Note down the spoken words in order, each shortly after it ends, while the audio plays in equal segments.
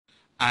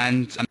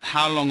And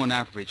how long on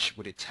average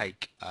would it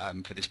take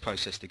for this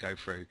process to go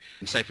through?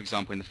 And say, for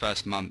example, in the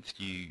first month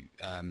they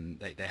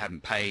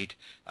hadn't paid,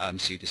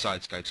 so you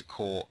decide to go to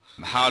court.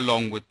 How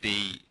long would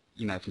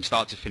from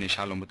start to finish,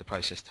 how long would the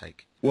process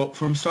take? Well,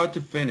 from start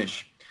to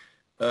finish,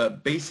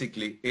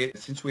 basically,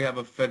 since we have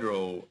a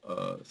federal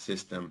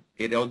system,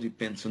 it all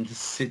depends on the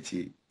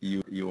city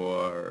you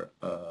are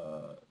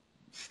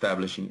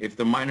establishing. If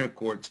the minor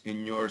courts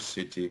in your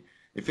city,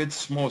 if it's a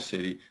small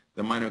city,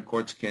 the minor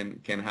courts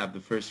can have the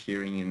first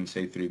hearing in,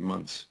 say, 3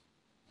 months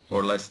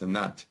or less than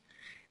that.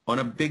 On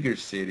a bigger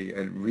city,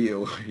 and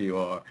Rio you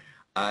are,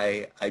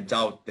 I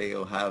doubt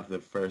they'll have the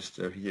first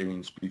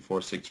hearings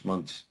before 6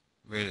 months.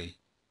 Really?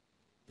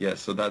 Yeah,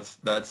 so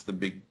that's the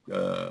big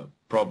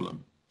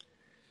problem.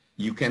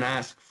 You can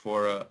ask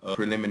for a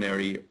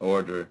preliminary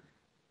order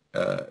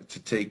to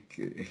take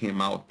him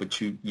out,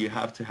 but you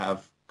have to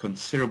have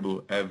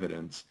considerable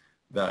evidence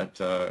that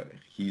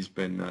he's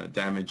been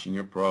damaging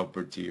your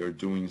property or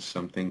doing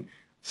something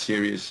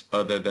serious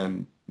other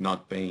than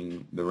not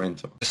paying the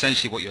rental.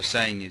 Essentially what you're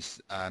saying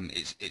is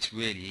it's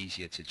really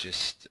easier to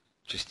just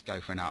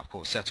go for an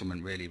out-of-court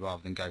settlement, really,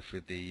 rather than go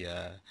through the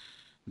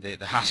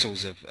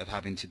hassles of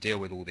having to deal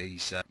with all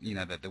these,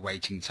 the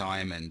waiting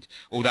time and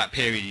all that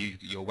period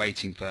you're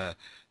waiting for,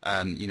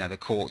 the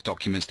court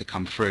documents to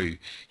come through.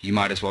 You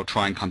might as well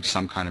try and come to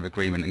some kind of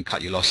agreement and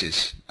cut your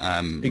losses.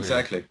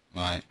 Exactly.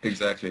 Really. Right.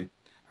 Exactly.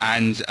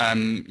 And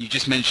you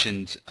just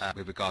mentioned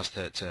with regards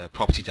to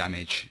property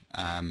damage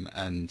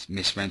and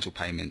missed rental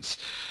payments.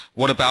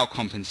 What about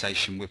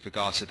compensation with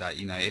regards to that?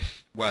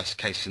 If worst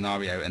case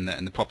scenario and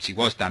the property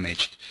was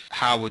damaged,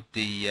 how would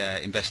the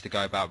investor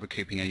go about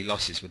recouping any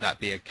losses? Would that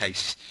be a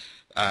case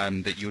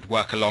that you would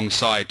work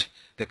alongside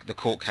the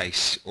court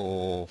case,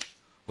 or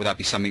would that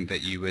be something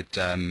that you would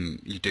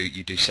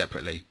you do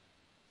separately?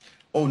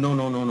 Oh,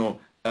 no.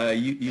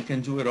 You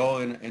can do it all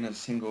in a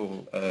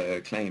single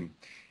claim.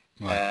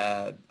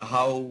 Right.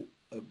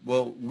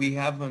 Well, we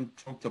haven't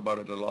talked about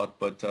it a lot,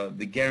 but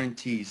the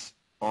guarantees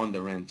on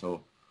the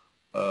rental,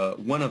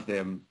 one of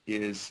them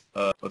is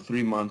a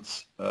 3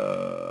 months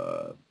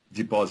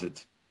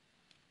deposit,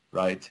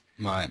 right?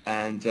 Right.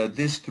 And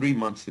this 3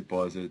 months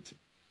deposit,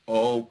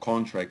 all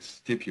contracts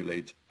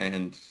stipulate,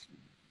 and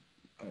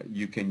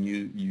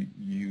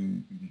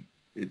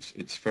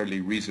it's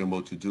fairly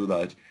reasonable to do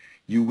that.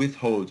 You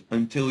withhold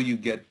until you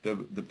get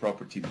the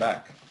property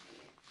back.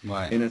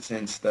 Right. In a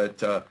sense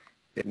that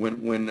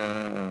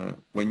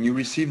when you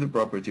receive the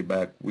property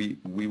back, we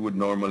would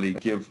normally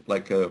give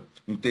like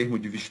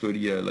termo de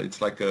vistoria.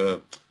 It's like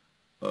an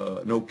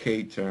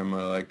okay term,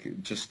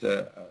 like just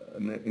a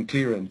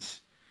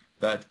clearance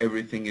that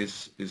everything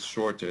is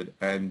sorted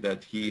and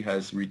that he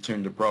has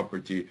returned the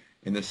property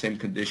in the same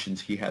conditions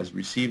he has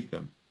received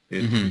them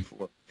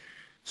before.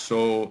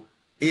 So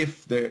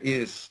if there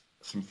is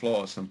some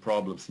flaws, some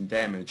problems, some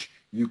damage,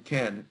 you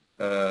can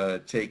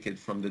take it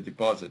from the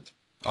deposit.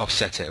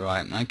 Offset it,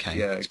 right? Okay.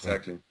 Yeah,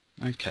 exactly.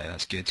 Okay,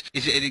 that's good.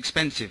 Is it an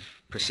expensive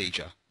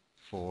procedure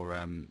for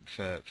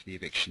the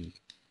eviction?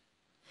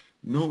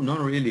 No, not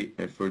really.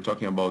 If we're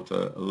talking about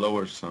a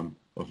lower sum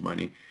of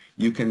money,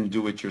 you can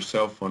do it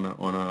yourself on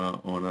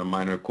a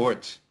minor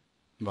court.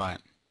 Right.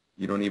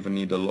 You don't even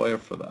need a lawyer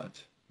for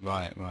that.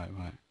 Right.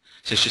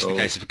 So it's just a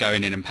case of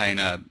going in and paying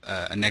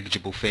a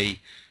negligible fee,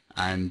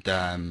 and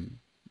No.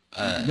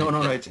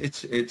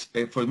 It's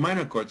for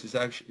minor courts.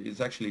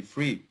 It's actually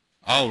free.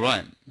 Oh,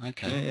 right.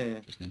 Okay.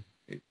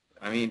 Yeah.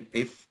 I mean,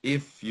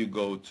 if you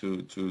go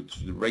to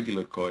the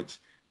regular courts,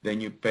 then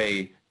you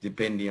pay,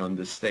 depending on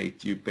the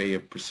state, you pay a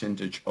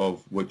percentage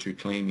of what you're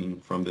claiming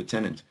from the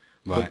tenant.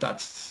 Right. But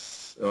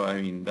that's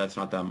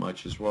not that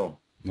much as well.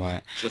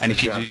 Right. Just And that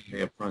if you have do, to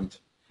pay up front.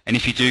 and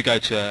if you do go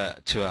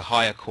to a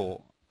higher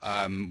court,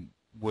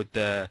 would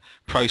the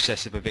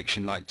process of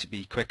eviction like to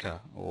be quicker,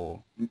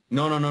 or?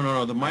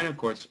 No. The minor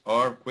courts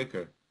are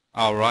quicker.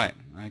 Oh, right.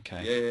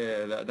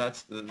 Okay. Yeah.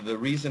 That's the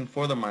reason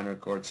for the minor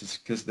courts is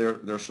because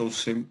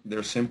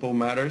they're simple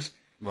matters.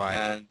 Right.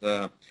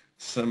 And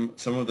some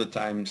of the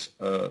times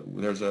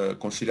there's a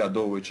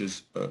conciliador, which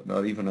is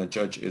not even a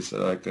judge, is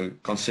like a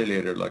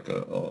conciliator, like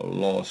a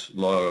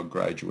law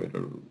graduate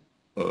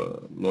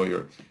or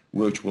lawyer,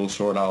 which will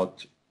sort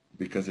out,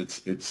 because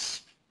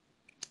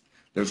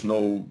there's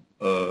no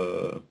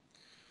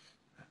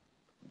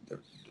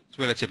It's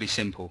relatively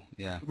simple.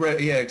 Yeah.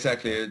 yeah,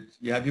 exactly.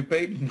 Have you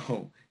paid?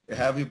 No.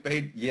 Have you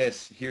paid?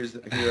 Yes. Here are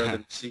the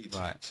receipts.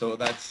 Right. So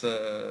that's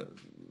it.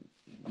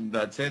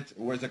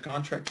 Where's the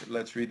contract?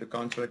 Let's read the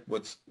contract.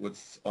 What's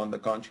on the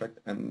contract,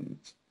 and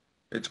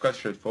it's quite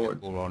straightforward.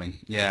 All rolling.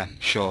 Yeah,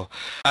 sure.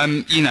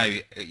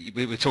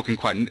 We were talking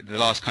the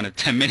last kind of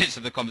 10 minutes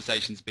of the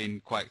conversation's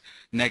been quite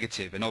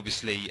negative, and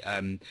obviously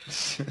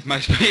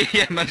most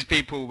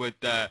people would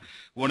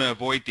want to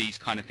avoid these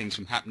kind of things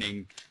from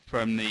happening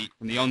from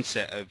the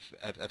onset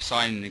of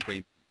signing an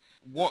agreement.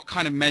 What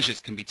kind of measures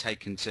can be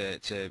taken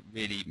to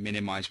really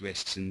minimize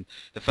risks? And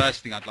the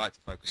first thing I'd like to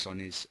focus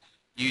on is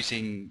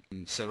using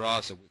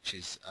Serasa,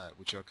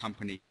 which are a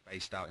company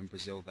based out in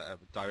Brazil that are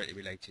directly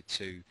related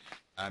to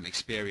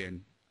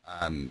Experian,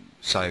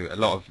 So a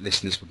lot of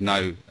listeners would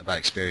know about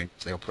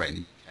experience. They operate in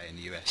the UK and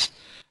the US.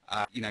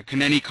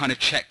 Can any kind of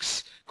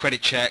checks,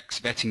 credit checks,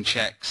 vetting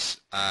checks,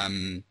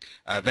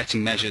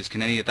 vetting measures,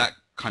 can any of that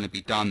kind of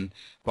be done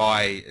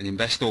by an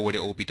investor, or would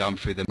it all be done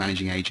through the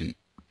managing agent?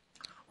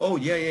 Oh,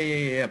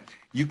 yeah.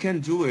 You can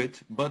do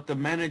it, but the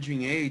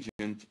managing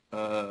agent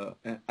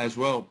as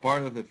well,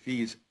 part of the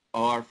fees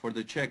are for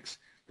the checks.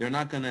 They're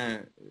not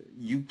gonna,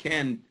 I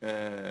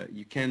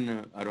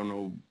don't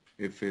know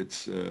if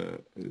it's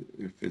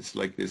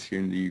like this here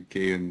in the UK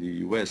and the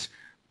US,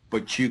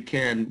 but you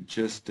can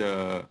just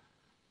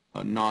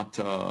not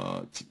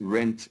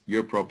rent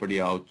your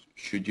property out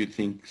should you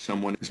think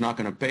someone is not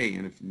going to pay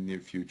in the near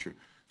future.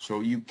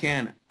 So you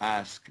can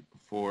ask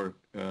for,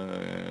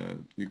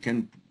 you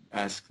can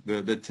ask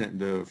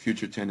the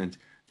future tenant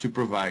to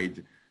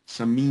provide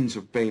some means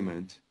of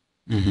payment,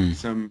 Mm-hmm.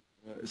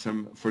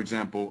 some, for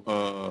example,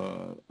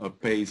 a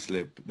pay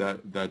slip that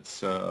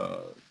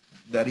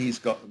he's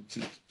got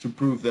to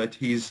prove that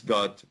he's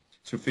got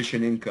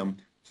sufficient income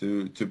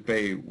to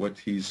pay what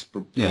he's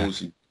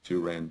proposing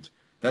to rent.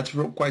 That's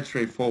quite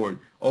straightforward.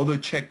 All the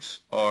checks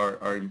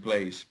are in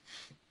place,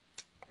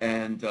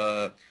 and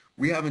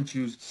we haven't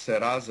used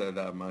Serasa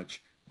that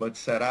much, but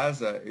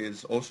Serasa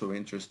is also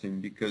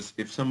interesting because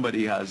if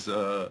somebody has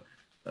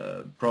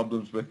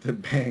problems with the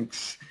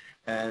banks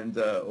and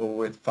or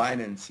with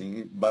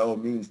financing, by all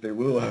means, they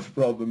will have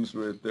problems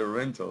with their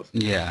rentals.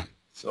 Yeah.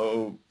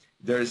 So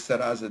there's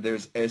Serasa,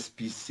 there's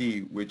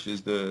SPC, which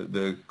is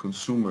the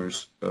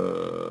consumers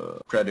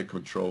credit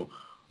control.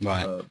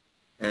 Right.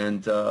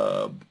 And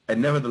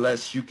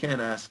nevertheless, you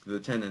can ask the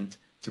tenant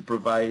to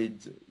provide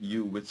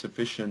you with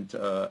sufficient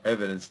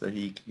evidence that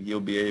he'll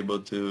be able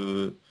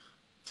to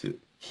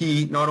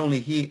not only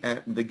he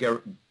and the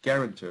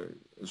guarantor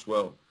as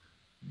well,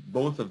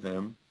 both of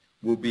them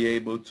will be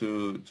able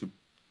to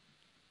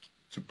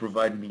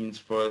provide means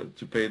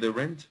to pay the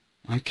rent.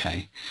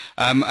 Okay.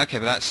 Okay,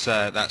 but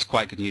that's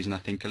quite good news, and I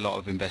think a lot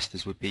of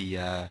investors would be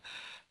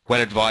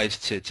well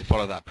advised to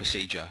follow that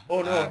procedure.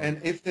 Oh no,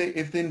 and if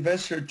the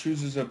investor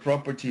chooses a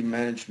property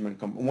management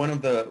company, one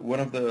of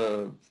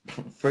the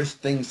first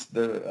things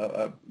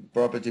the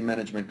property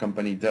management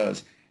company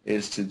does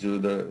is to do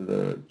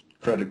the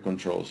credit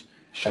controls.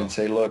 Sure. And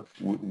say, look,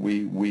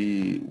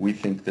 we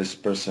think this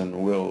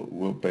person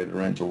will pay the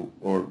rent,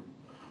 or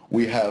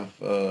we have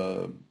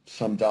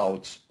some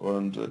doubts,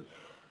 and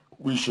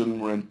we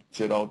shouldn't rent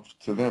it out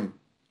to them.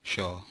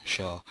 Sure.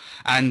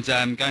 And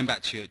going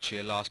back to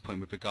your last point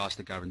with regards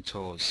to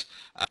guarantors,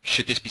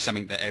 should this be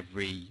something that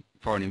every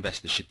foreign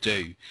investor should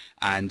do?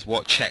 And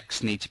what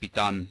checks need to be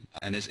done?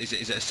 And is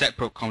it a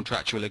separate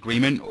contractual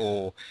agreement,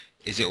 or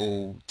is it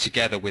all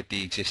together with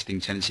the existing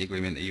tenancy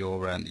agreement that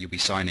you'll be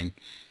signing?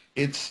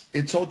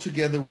 It's all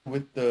together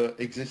with the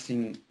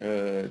existing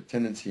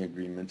tenancy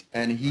agreement,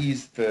 and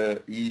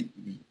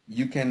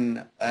you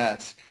can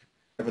ask,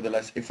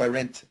 nevertheless, if I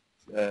rent,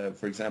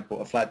 for example,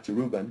 a flat to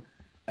Ruben,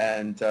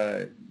 and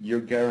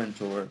your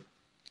guarantor,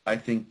 I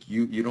think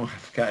you don't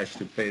have cash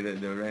to pay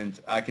the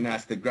rent, I can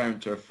ask the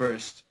guarantor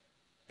first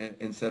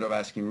instead of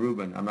asking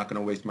Ruben. I'm not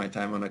going to waste my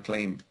time on a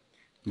claim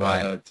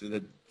to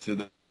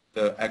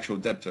the actual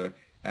debtor,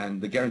 and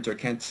the guarantor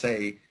can't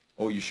say,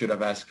 oh, you should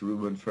have asked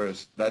Ruben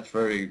first. That's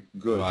very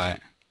good. Right.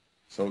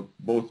 So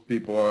both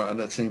people are on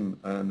the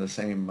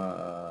same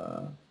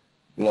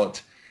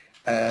lot.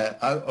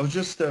 I'll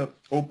just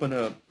open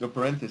the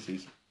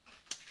parentheses,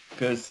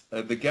 because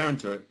the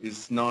guarantor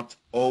is not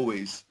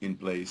always in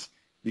place,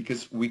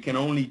 because we can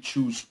only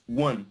choose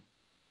one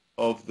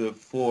of the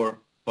four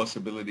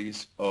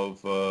possibilities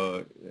of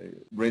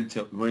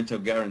rental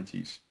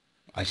guarantees.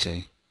 I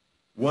see.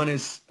 One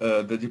is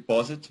the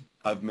deposit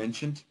I've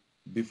mentioned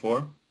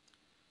before.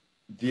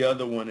 The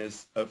other one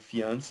is a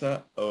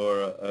fiança,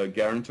 or a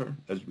guarantor,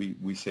 as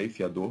we say,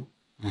 fiador.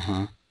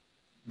 Uh-huh.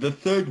 The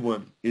third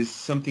one is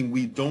something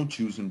we don't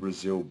use in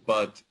Brazil,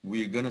 but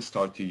we're going to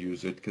start to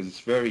use it because it's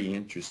very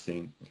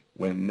interesting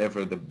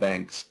whenever the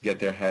banks get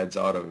their heads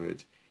out of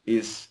it,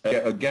 is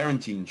a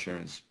guarantee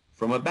insurance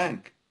from a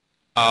bank.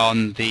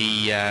 On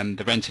the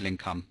rental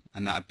income,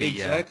 and that'd be...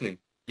 Exactly.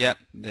 Yep,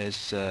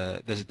 there's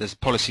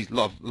policies, a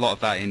lot of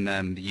that in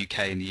the UK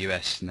and the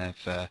US, and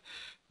they've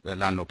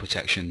landlord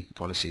protection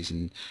policies,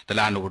 and the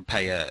landlord would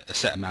pay a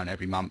set amount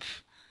every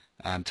month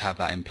to have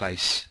that in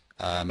place.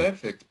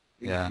 Perfect.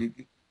 Yeah.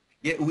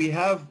 Yeah, we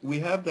have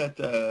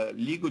that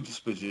legal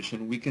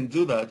disposition. We can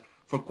do that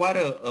for quite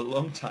a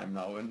long time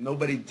now, and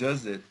nobody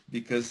does it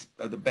because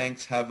the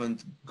banks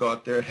haven't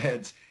got their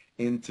heads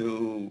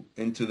into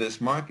this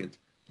market.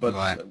 But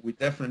right.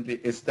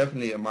 it's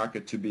definitely a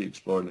market to be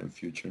explored in the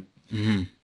future. Mm-hmm.